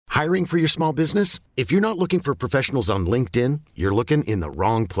Hiring for your small business? If you're not looking for professionals on LinkedIn, you're looking in the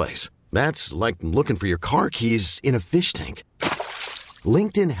wrong place. That's like looking for your car keys in a fish tank.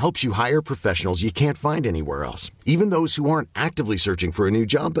 LinkedIn helps you hire professionals you can't find anywhere else, even those who aren't actively searching for a new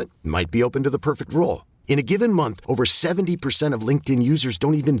job but might be open to the perfect role. In a given month, over 70% of LinkedIn users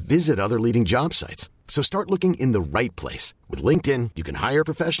don't even visit other leading job sites. So start looking in the right place. With LinkedIn, you can hire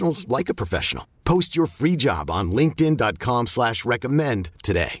professionals like a professional. Post your free job on linkedin.com/recommend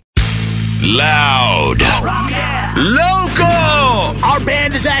today. Loud. Local. Our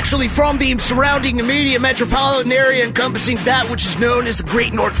band is actually from the surrounding immediate metropolitan area encompassing that which is known as the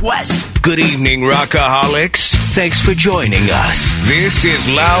Great Northwest. Good evening, Rockaholics. Thanks for joining us. This is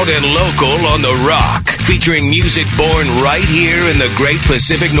Loud and Local on The Rock, featuring music born right here in the Great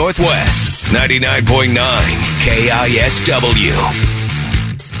Pacific Northwest. 99.9 KISW.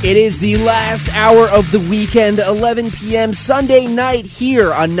 It is the last hour of the weekend, 11 p.m. Sunday night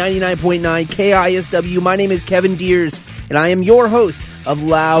here on 99.9 KISW. My name is Kevin Deers, and I am your host of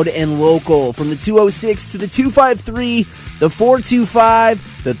Loud and Local. From the 206 to the 253, the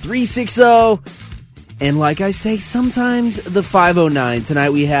 425, the 360, and like I say, sometimes the 509. Tonight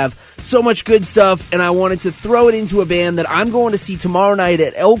we have so much good stuff, and I wanted to throw it into a band that I'm going to see tomorrow night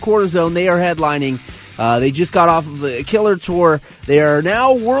at El Corazon. They are headlining. They just got off of a killer tour. They are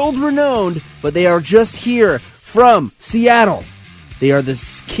now world-renowned, but they are just here from Seattle. They are the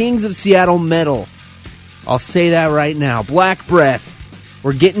kings of Seattle metal. I'll say that right now. Black Breath.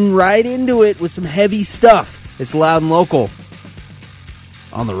 We're getting right into it with some heavy stuff. It's Loud and Local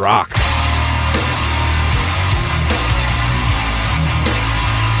on The Rock.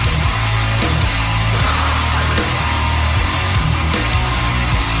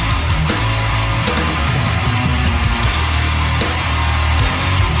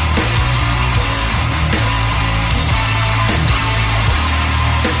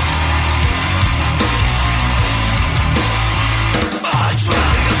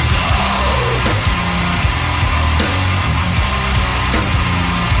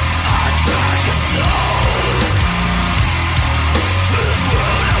 I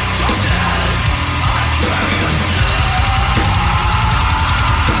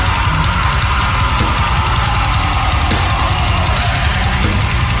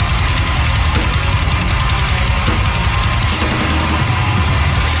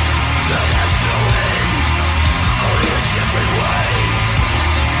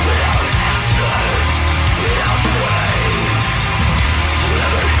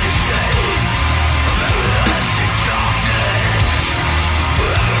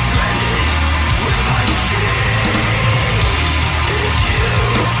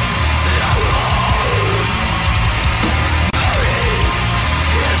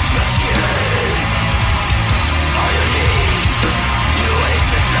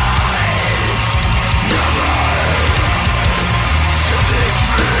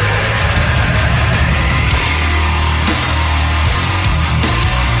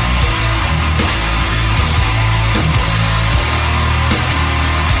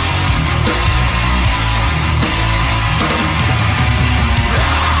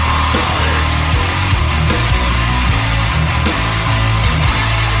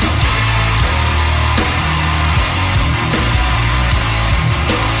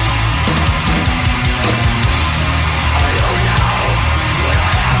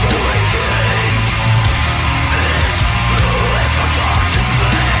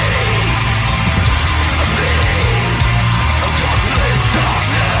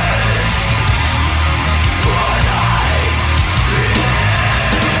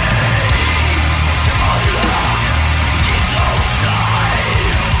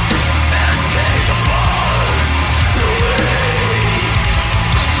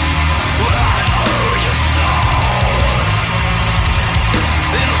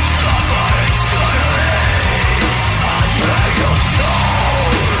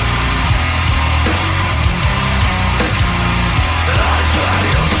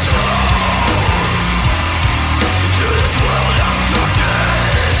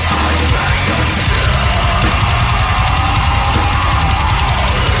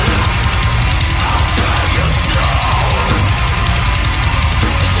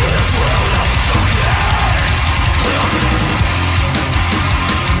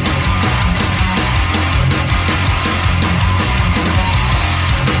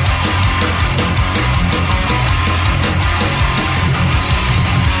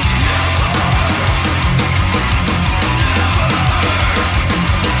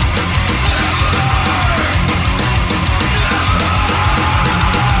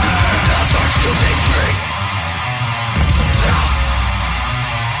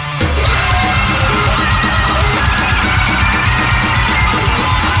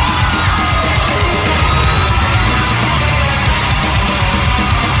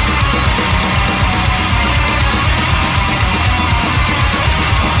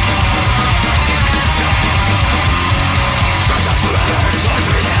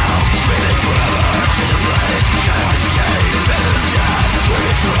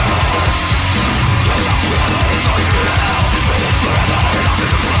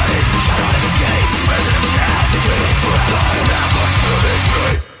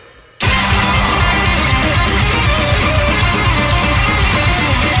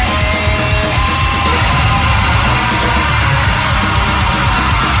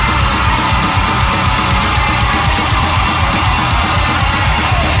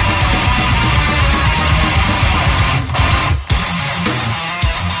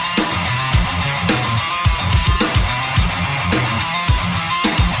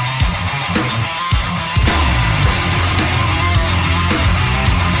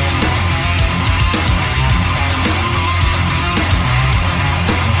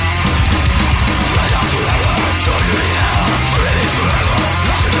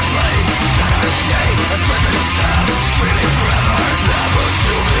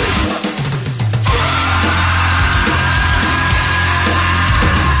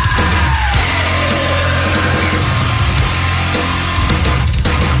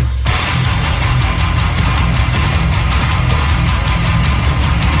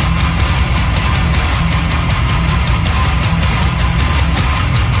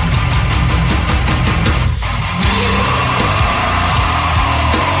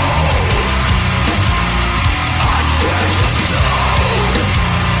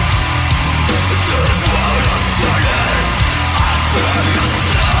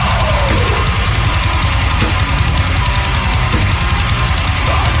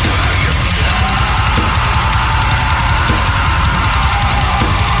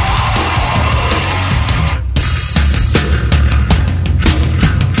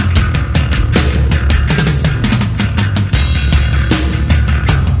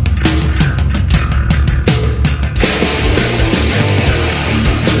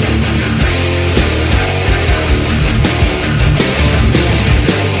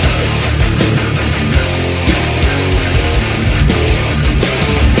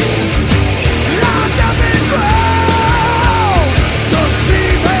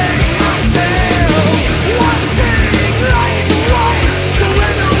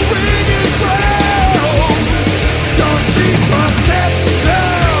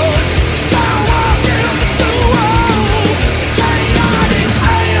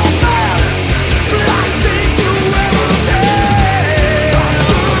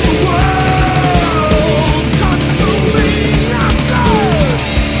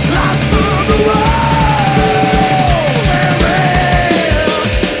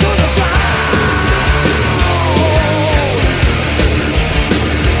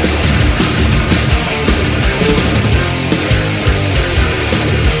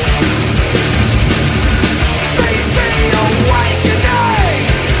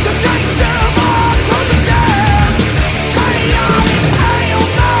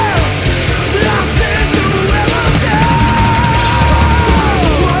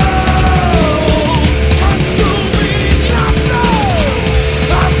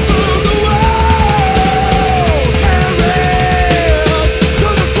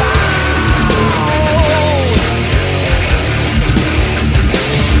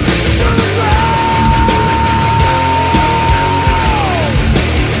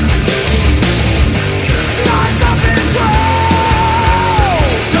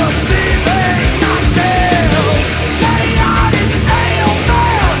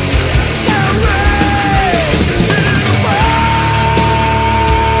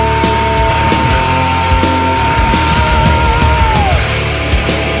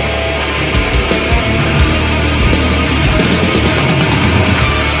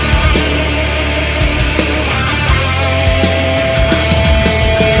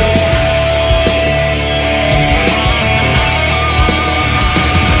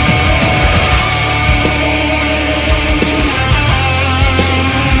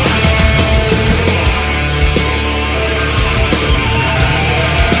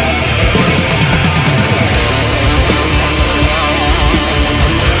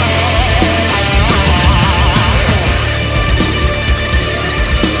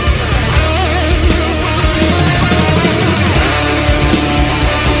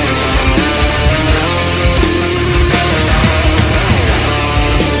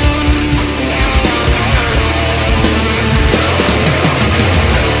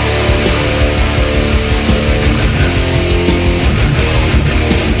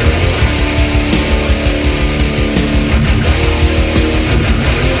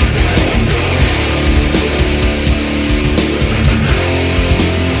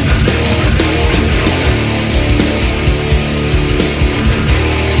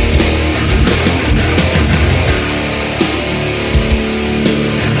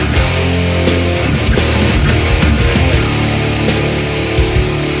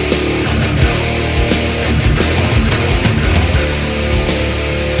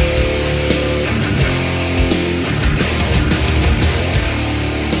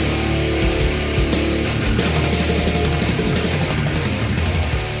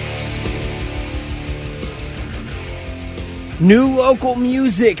New local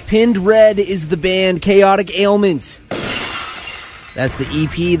music. Pinned Red is the band. Chaotic Ailment. That's the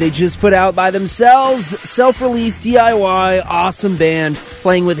EP they just put out by themselves. Self-released DIY. Awesome band.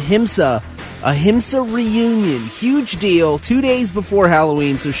 Playing with Himsa. A Himsa reunion. Huge deal. 2 days before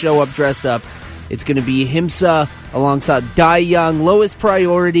Halloween, so show up dressed up. It's going to be Himsa alongside Die Young, Lowest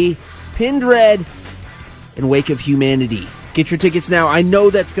Priority, Pinned Red, and Wake of Humanity. Get your tickets now. I know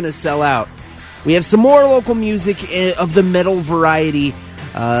that's going to sell out. We have some more local music of the metal variety.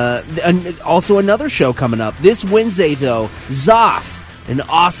 Also another show coming up. This Wednesday, though, Zoff, an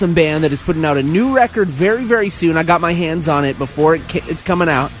awesome band that is putting out a new record very, very soon. I got my hands on it before it's coming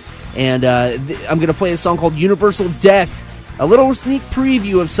out. And I'm going to play a song called Universal Death. A little sneak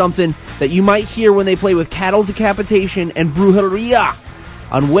preview of something that you might hear when they play with Cattle Decapitation and Brujeria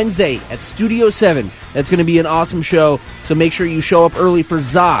on Wednesday at Studio 7. That's going to be an awesome show, so make sure you show up early for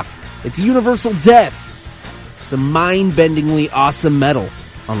Zoff. It's Universal Death. Some mind-bendingly awesome metal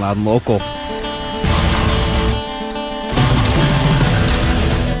on Loud and Local.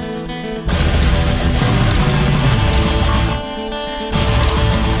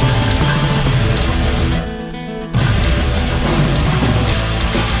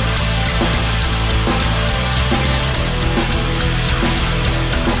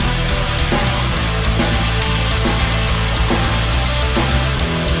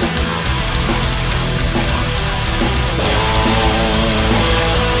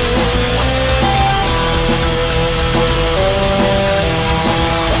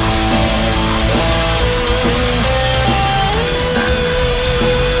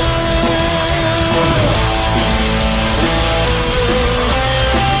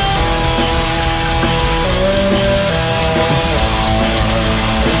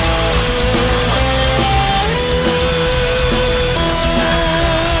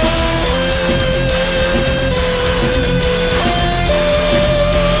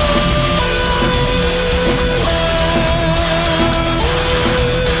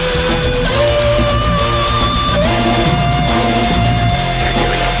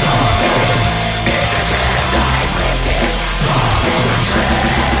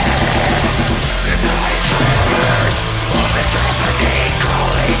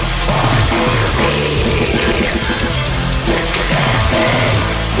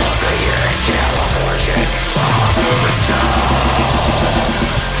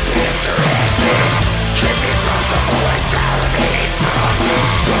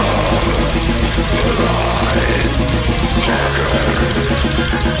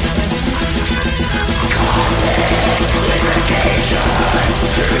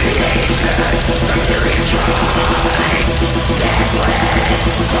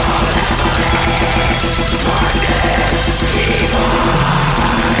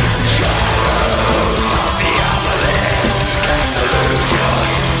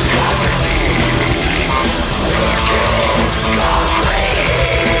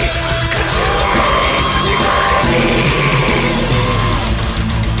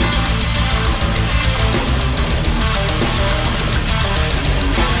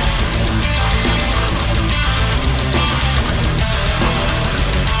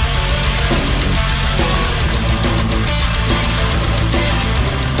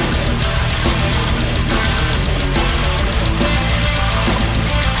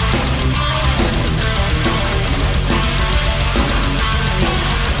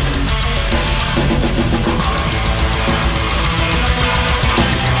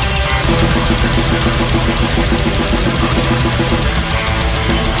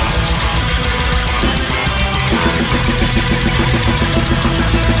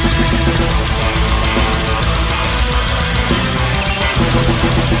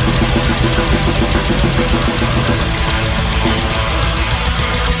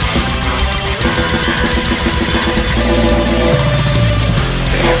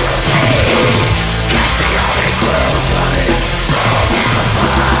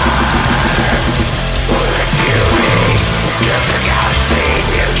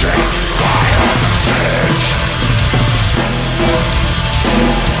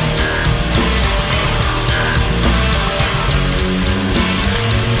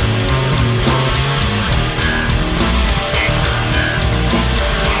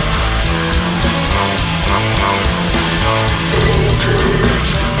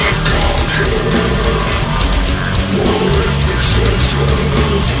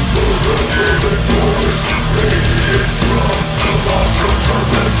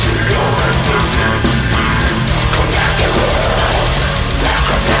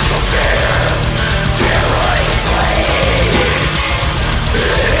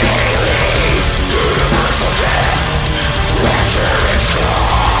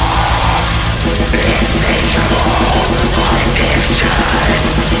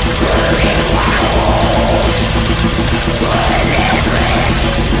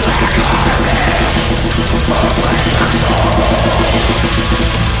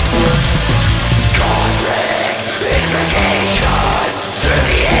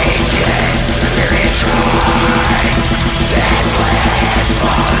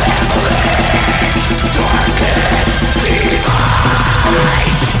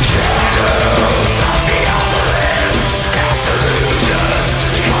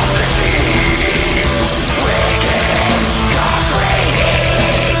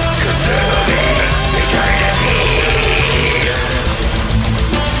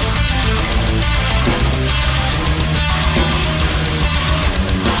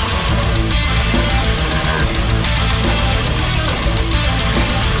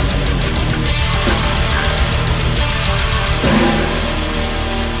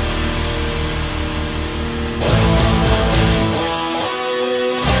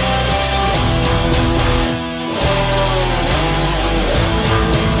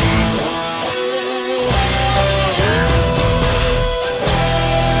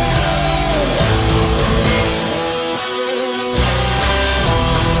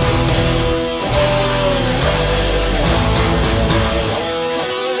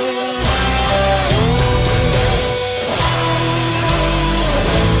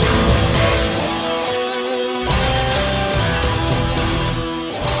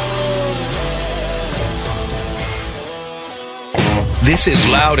 This is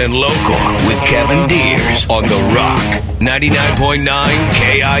Loud and Local with Kevin Deers on The Rock, 99.9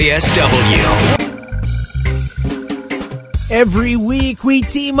 KISW. Every week we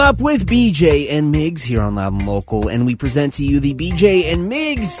team up with BJ and Migs here on Loud and Local, and we present to you the BJ and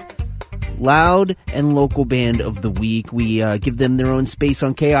Migs Loud and Local Band of the Week. We give them their own space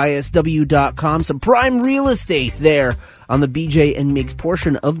on KISW.com, some prime real estate there on the BJ and Migs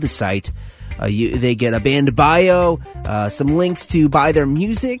portion of the site. They get a band bio, some links to buy their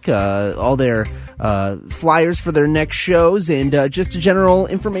music, all their flyers for their next shows, and just a general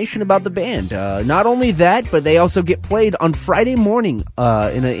information about the band. Not only that, but they also get played on Friday morning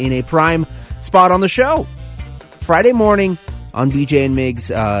in a prime spot on the show. Friday morning on BJ and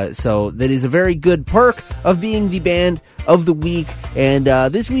Migs, so that is a very good perk of being the band of the week. And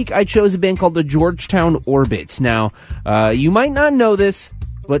this week I chose a band called the Georgetown Orbits. Now, you might not know this,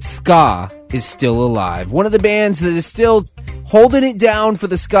 but ska is still alive. One of the bands that is still holding it down for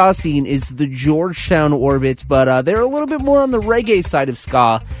the ska scene is the Georgetown Orbits, but they're a little bit more on the reggae side of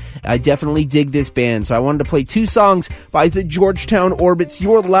ska. I definitely dig this band, so I wanted to play two songs by the Georgetown Orbits,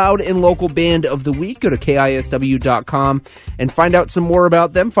 your Loud and Local Band of the Week. Go to KISW.com and find out some more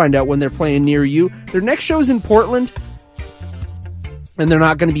about them, find out when they're playing near you. Their next show is in Portland, and they're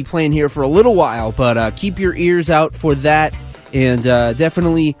not going to be playing here for a little while, but keep your ears out for that. And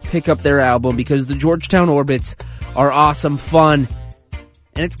definitely pick up their album because the Georgetown Orbits are awesome, fun,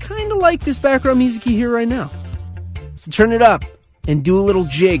 and it's kind of like this background music you hear right now. So turn it up and do a little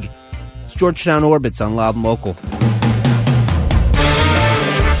jig. It's Georgetown Orbits on Loud and Local.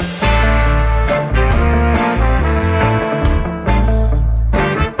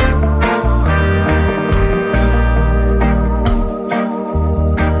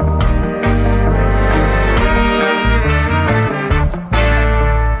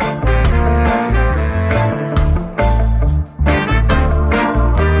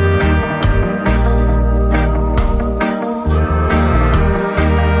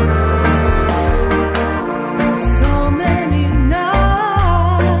 So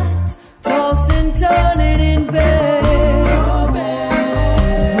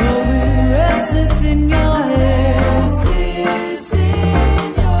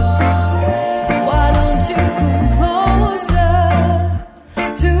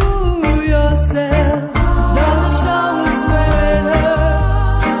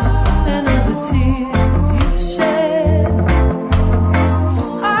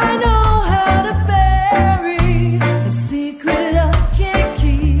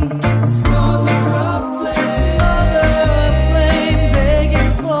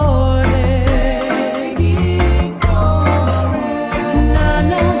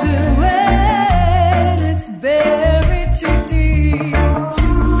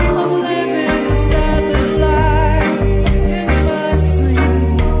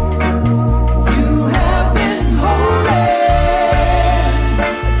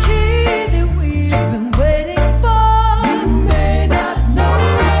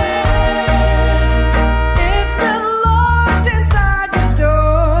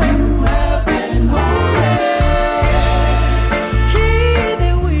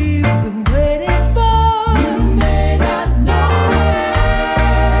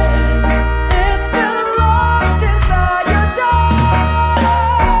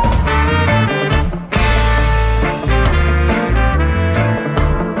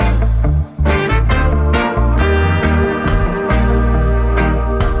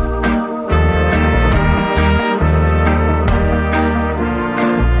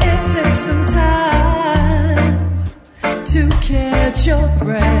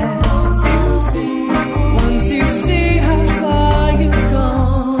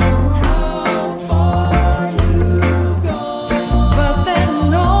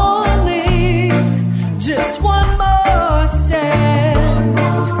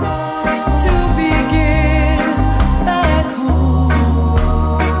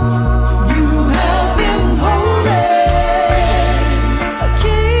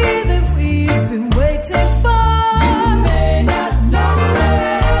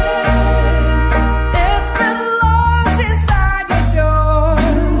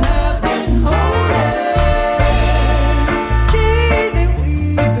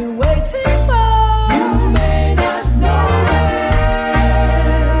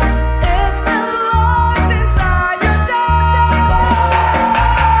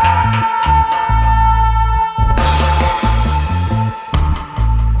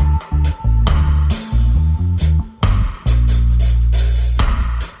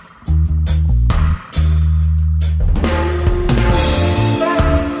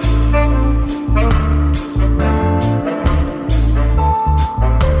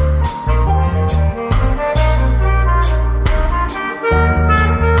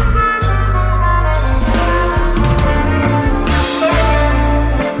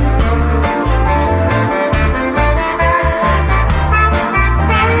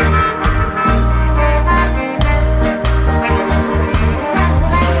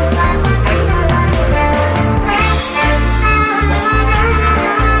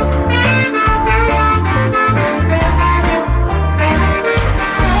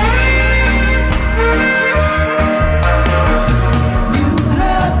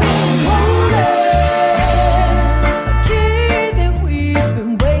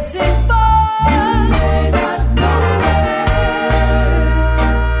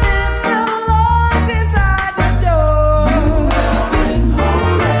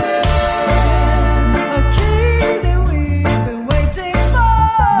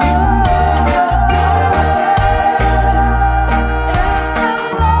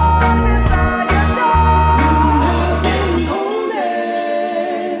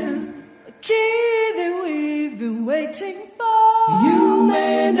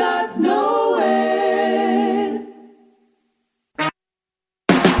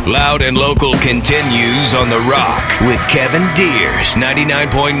Loud and Local continues on The Rock with Kevin Deers,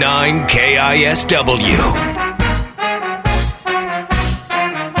 99.9 KISW.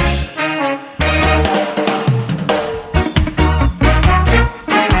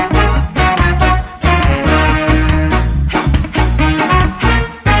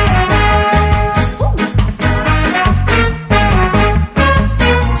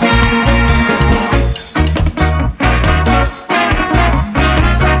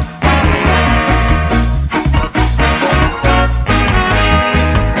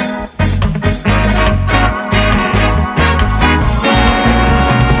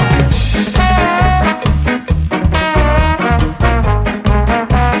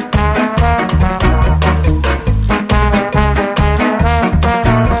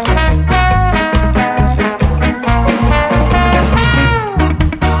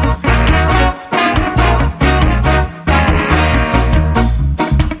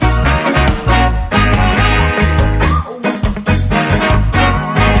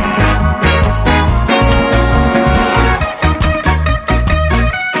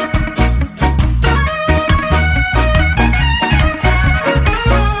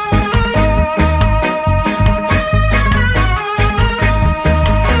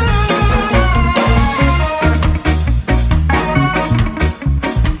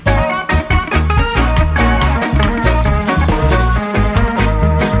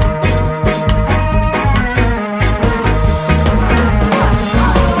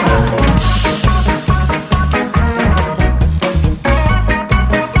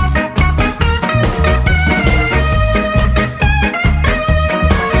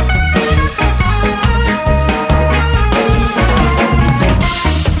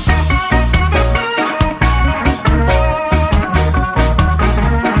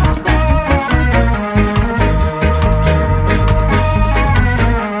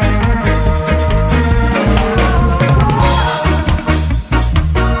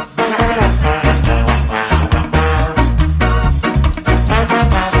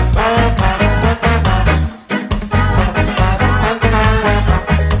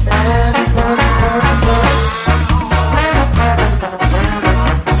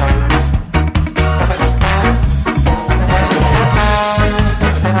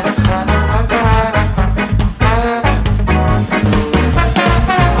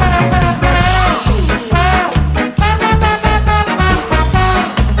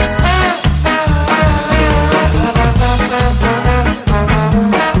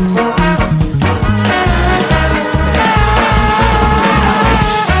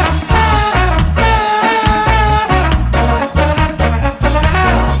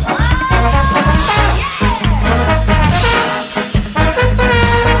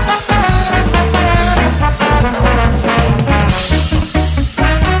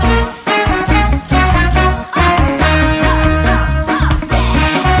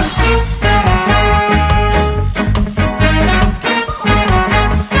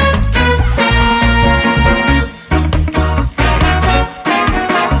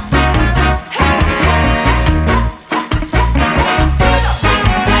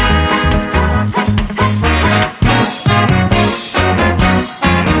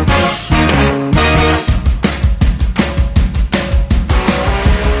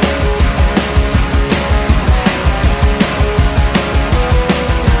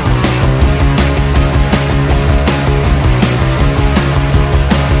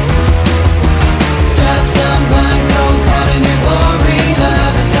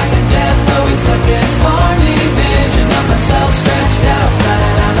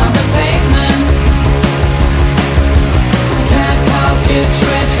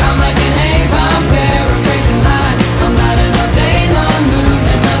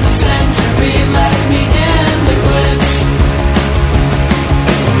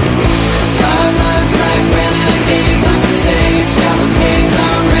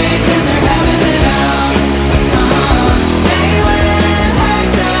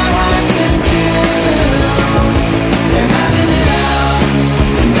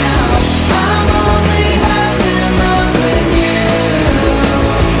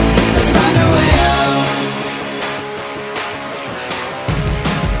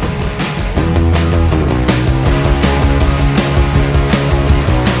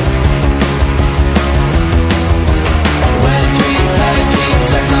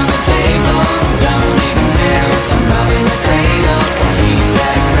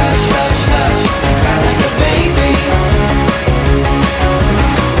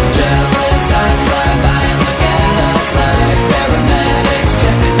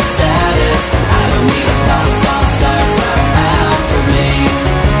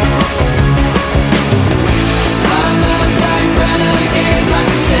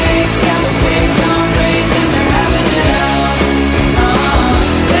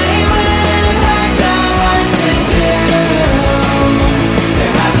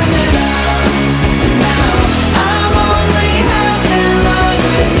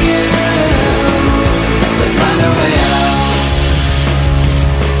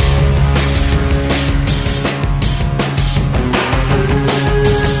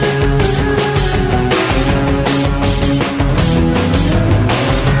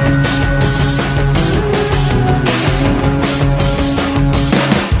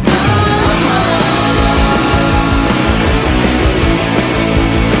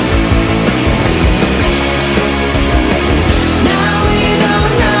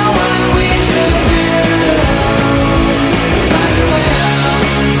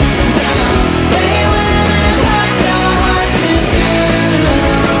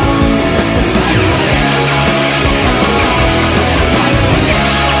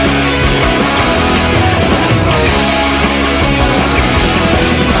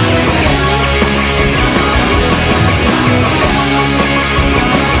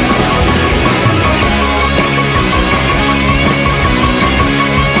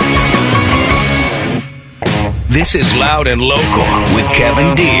 This is Loud and Local with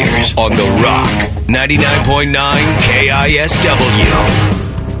Kevin Deers on The Rock, 99.9 KISW.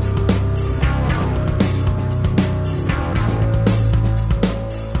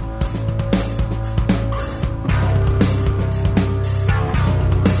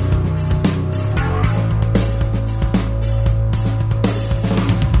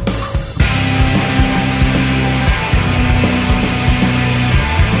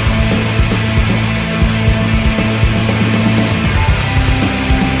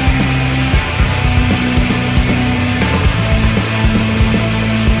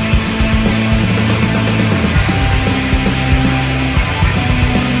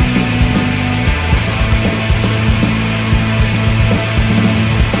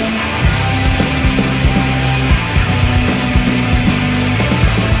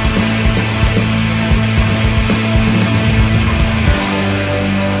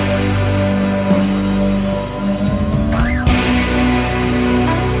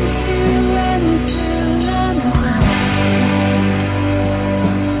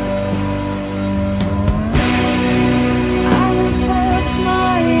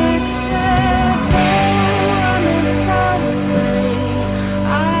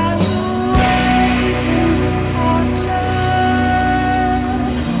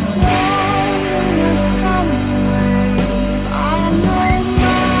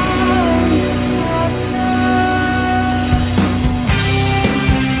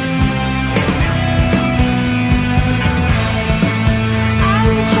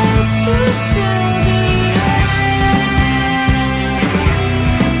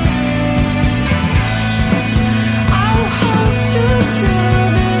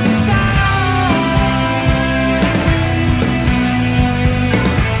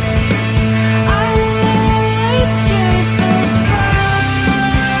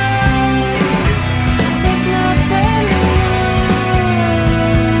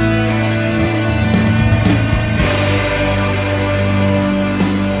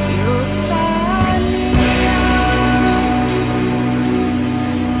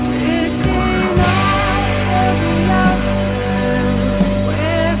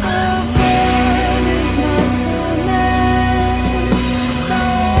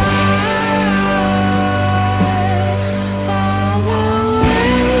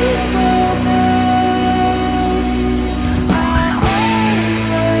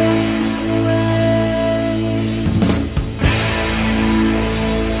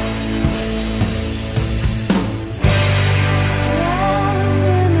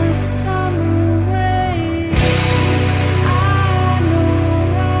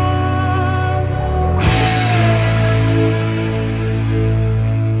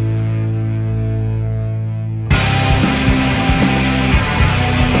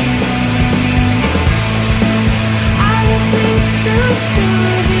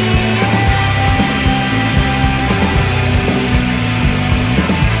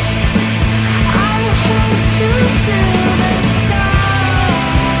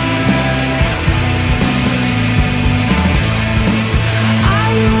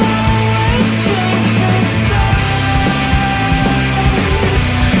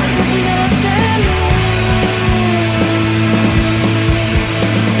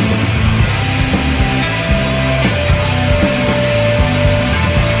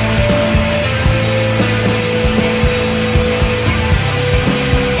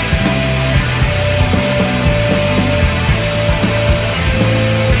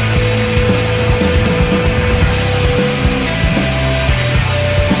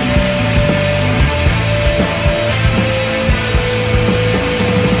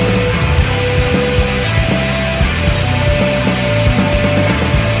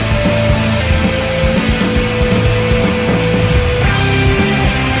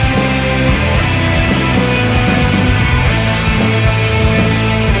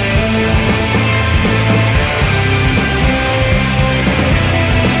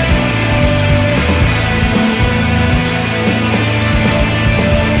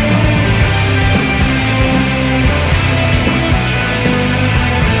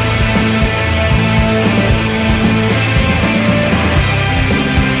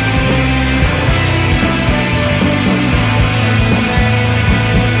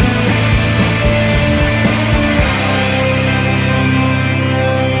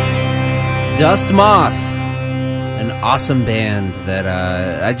 Dust Moth, an awesome band that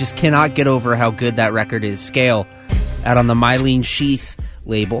I just cannot get over how good that record is. Scale, out on the Mylene Sheath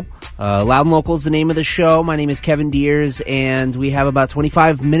label. Loud and Local is the name of the show. My name is Kevin Deers, and we have about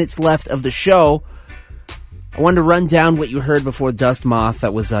 25 minutes left of the show. I wanted to run down what you heard before Dust Moth.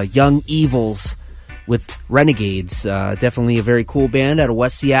 That was Young Evils with Renegades. Definitely a very cool band out of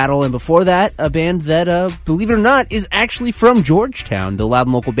West Seattle. And before that, a band that, believe it or not, is actually from Georgetown, the Loud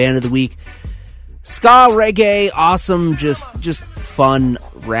and Local Band of the Week. Ska, reggae, awesome, just fun,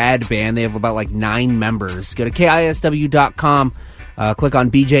 rad band. They have about 9 members. Go to KISW.com, click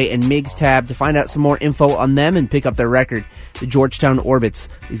on BJ and Migs tab to find out some more info on them and pick up their record. The Georgetown Orbits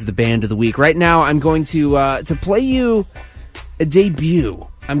is the band of the week. Right now, I'm going to play you a debut.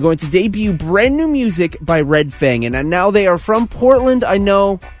 I'm going to debut brand new music by Red Fang, and now they are from Portland, I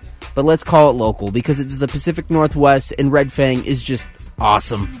know, but let's call it local because it's the Pacific Northwest, and Red Fang is just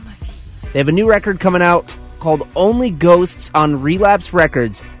awesome. They have a new record coming out called Only Ghosts on Relapse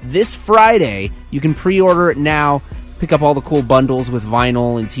Records this Friday. You can pre-order it now. Pick up all the cool bundles with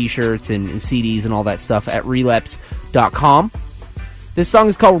vinyl and t-shirts and CDs and all that stuff at relapse.com. This song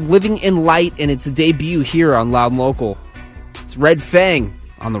is called Living in Light, and it's a debut here on Loud and Local. It's Red Fang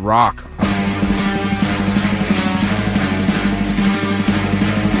on The Rock.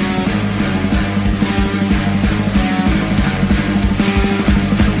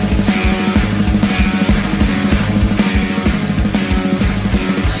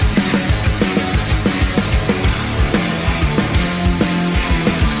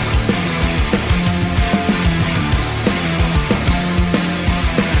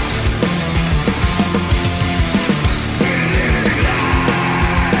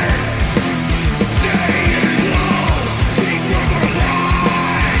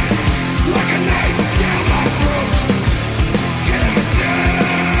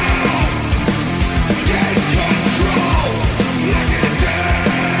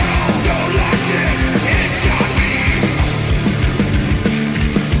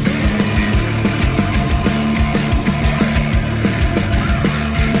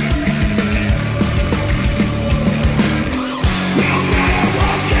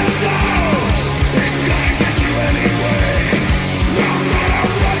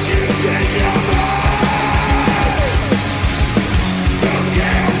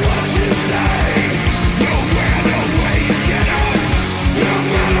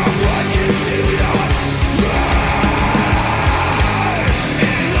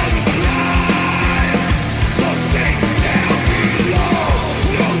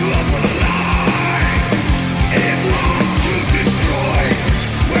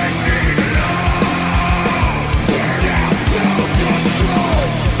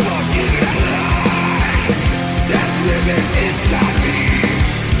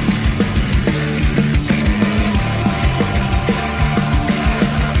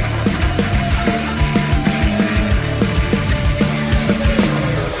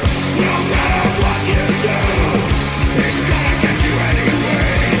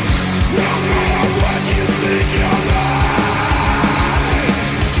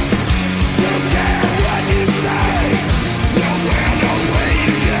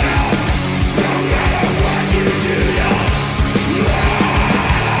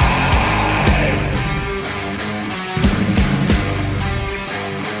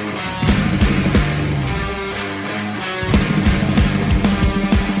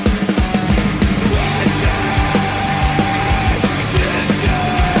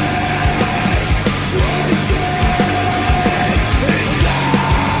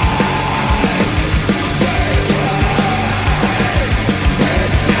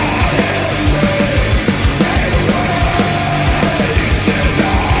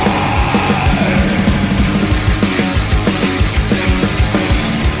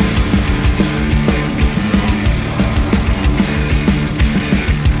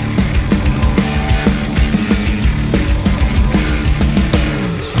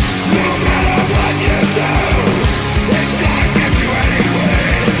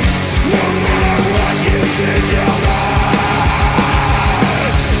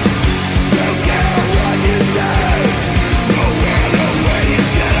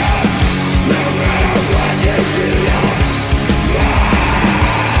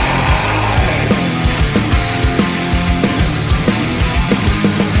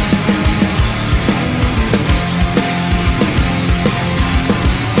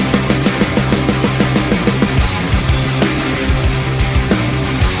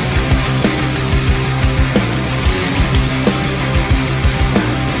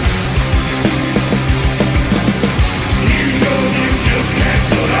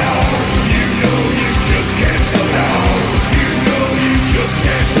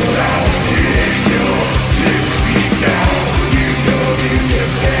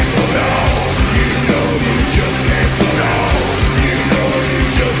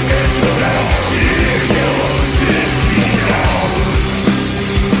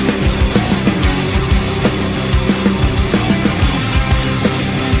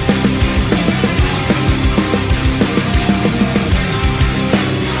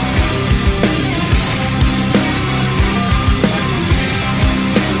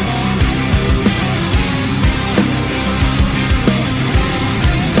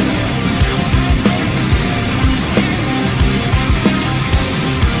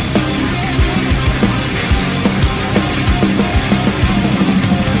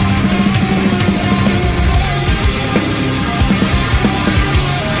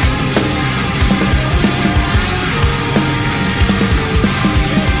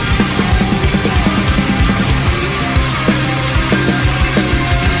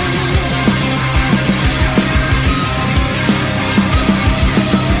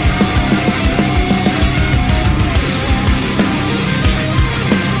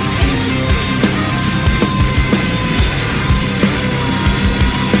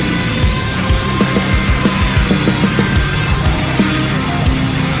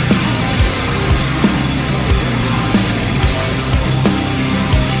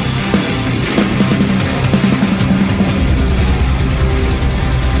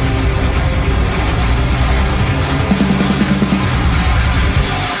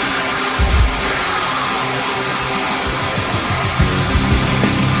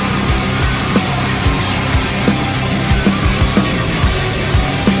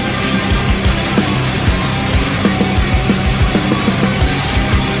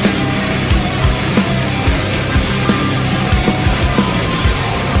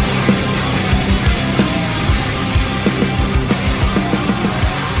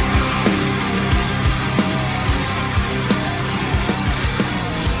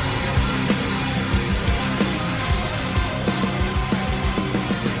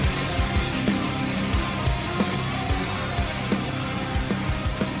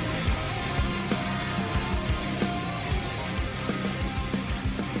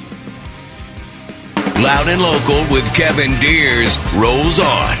 Loud and Local with Kevin Deers rolls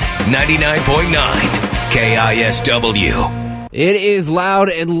on 99.9 KISW. It is Loud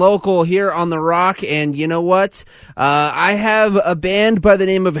and Local here on The Rock, and you know what? I have a band by the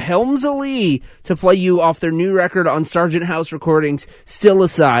name of Helms Ali to play you off their new record on Sargent House Recordings, Still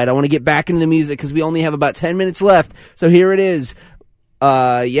Aside. I want to get back into the music because we only have about 10 minutes left, so here it is.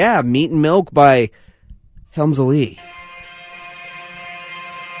 Meat and Milk by Helms Ali.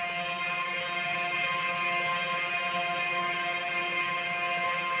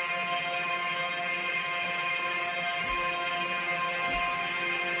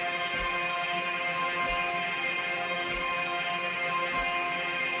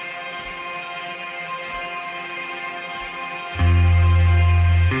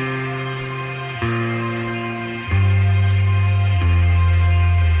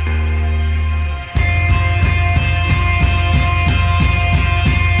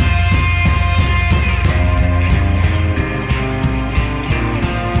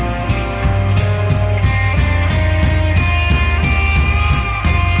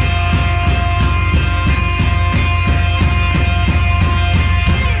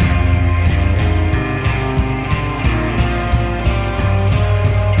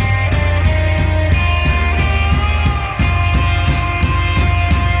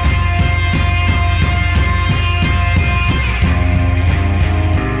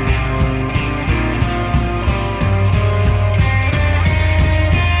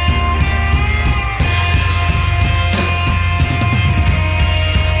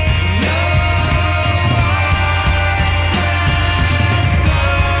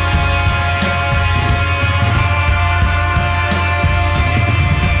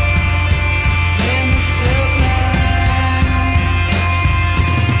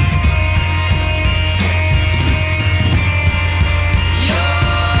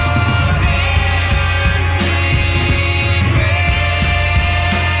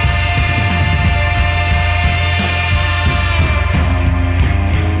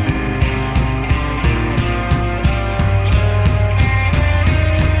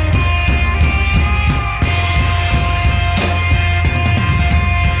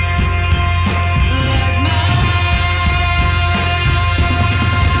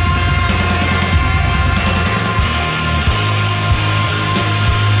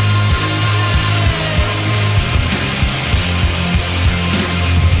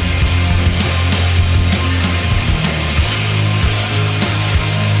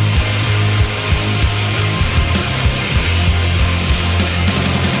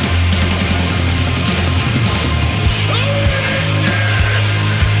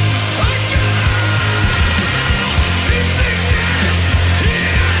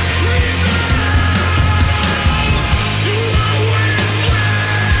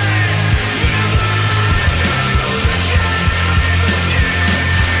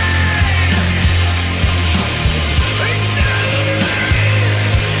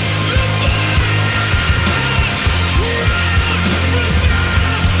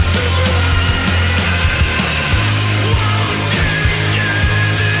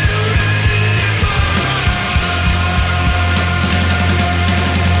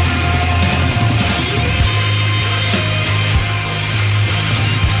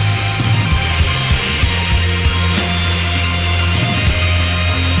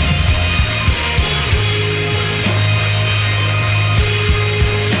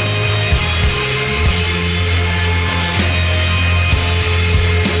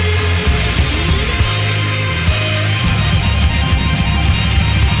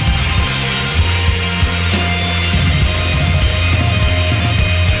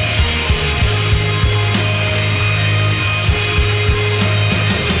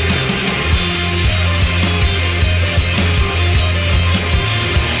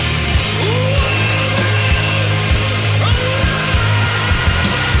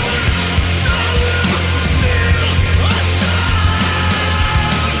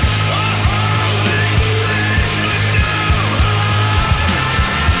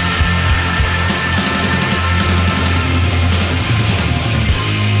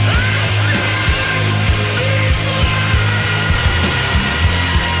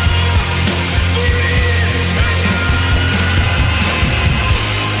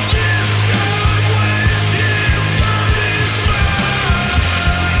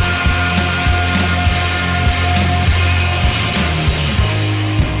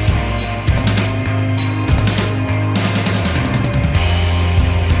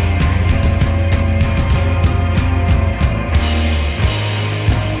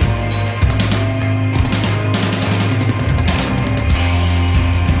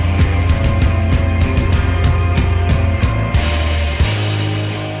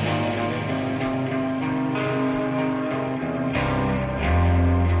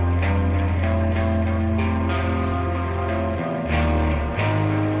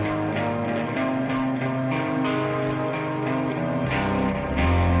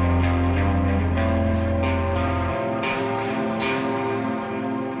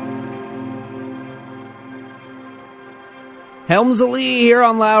 Helmsley here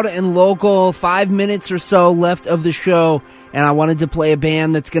on Loud and Local. 5 minutes or so left of the show, and I wanted to play a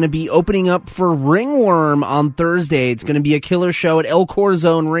band that's going to be opening up for Ringworm on Thursday. It's going to be a killer show at El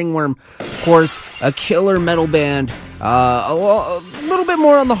Corazon. Ringworm, of course, a killer metal band. A little bit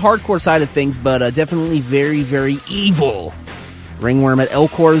more on the hardcore side of things, but definitely very, very evil. Ringworm at El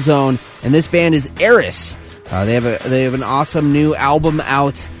Corazon, and this band is Eris. They have an awesome new album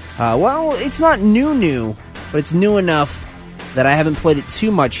out. Well, it's not new, but it's new enough that I haven't played it too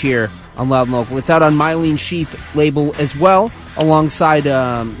much here on Loud and Local. It's out on Mylene Sheath label as well, alongside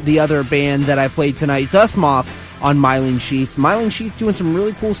the other band that I played tonight, Dustmoth, on Mylene Sheath. Mylene Sheath doing some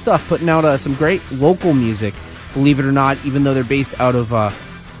really cool stuff, putting out some great local music, believe it or not, even though they're based out of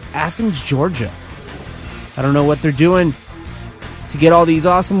Athens, Georgia. I don't know what they're doing to get all these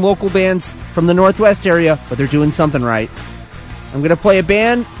awesome local bands from the Northwest area, but they're doing something right. I'm going to play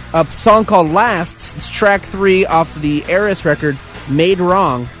a song called Lasts. It's track 3 off the Eris record, Made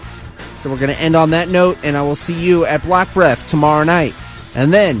Wrong. So we're going to end on that note, and I will see you at Black Breath tomorrow night.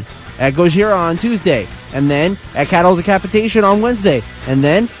 And then at Gojira on Tuesday. And then at Cattle Decapitation on Wednesday. And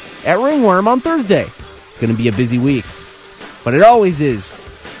then at Ringworm on Thursday. It's going to be a busy week. But it always is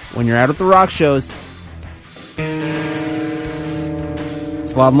when you're out at the rock shows.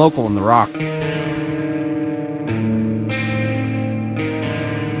 It's Loud and Local in the Rock.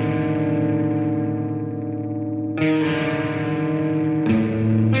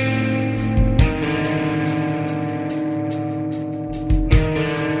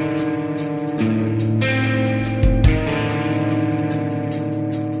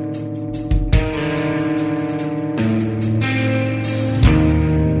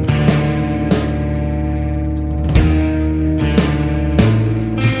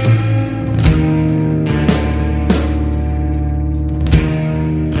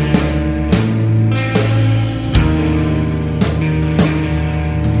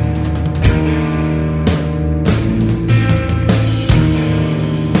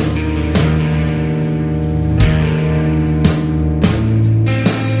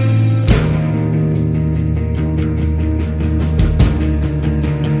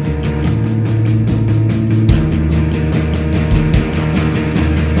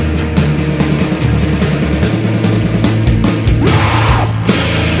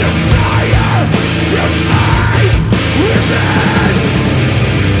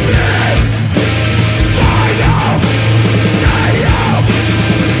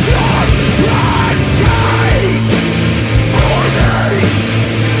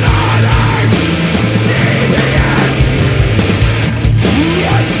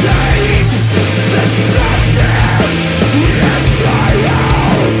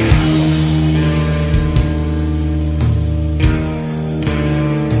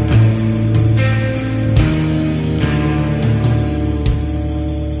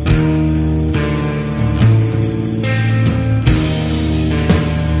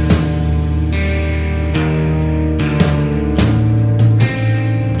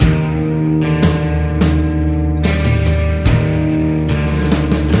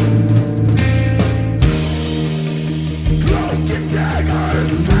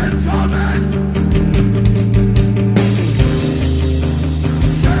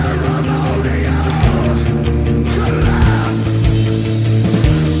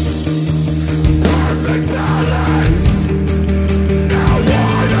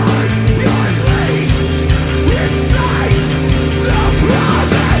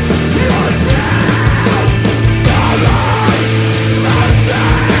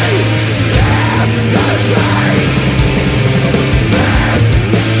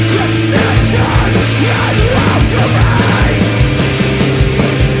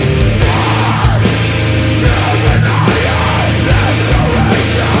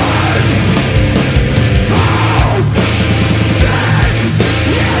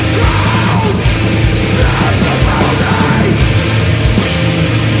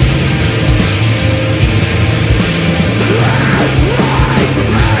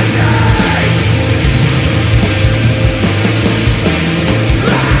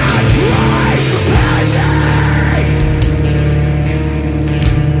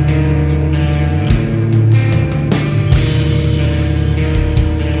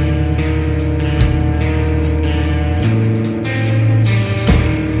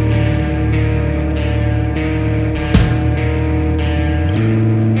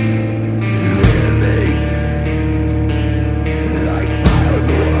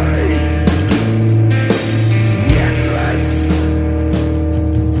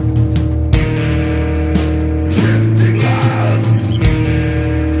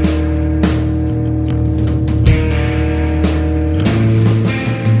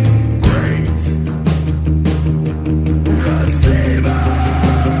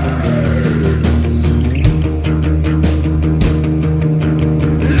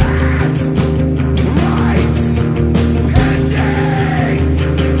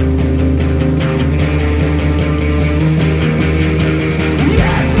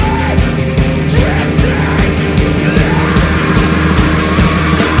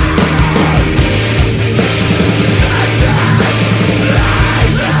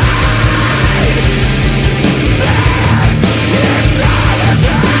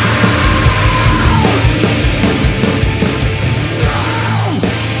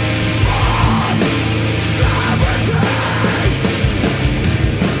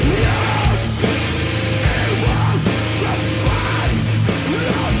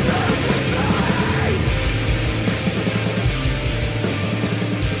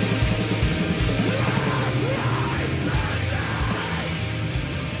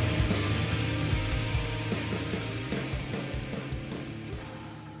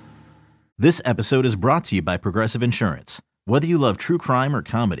 This episode is brought to you by Progressive Insurance. Whether you love true crime or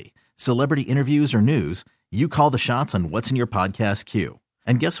comedy, celebrity interviews or news, you call the shots on what's in your podcast queue.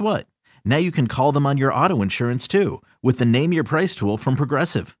 And guess what? Now you can call them on your auto insurance too with the Name Your Price tool from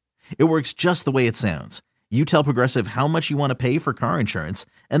Progressive. It works just the way it sounds. You tell Progressive how much you want to pay for car insurance,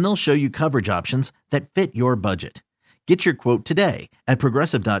 and they'll show you coverage options that fit your budget. Get your quote today at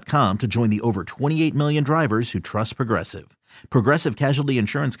Progressive.com to join the over 28 million drivers who trust Progressive. Progressive Casualty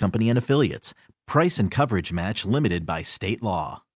Insurance Company and Affiliates. Price and coverage match limited by state law.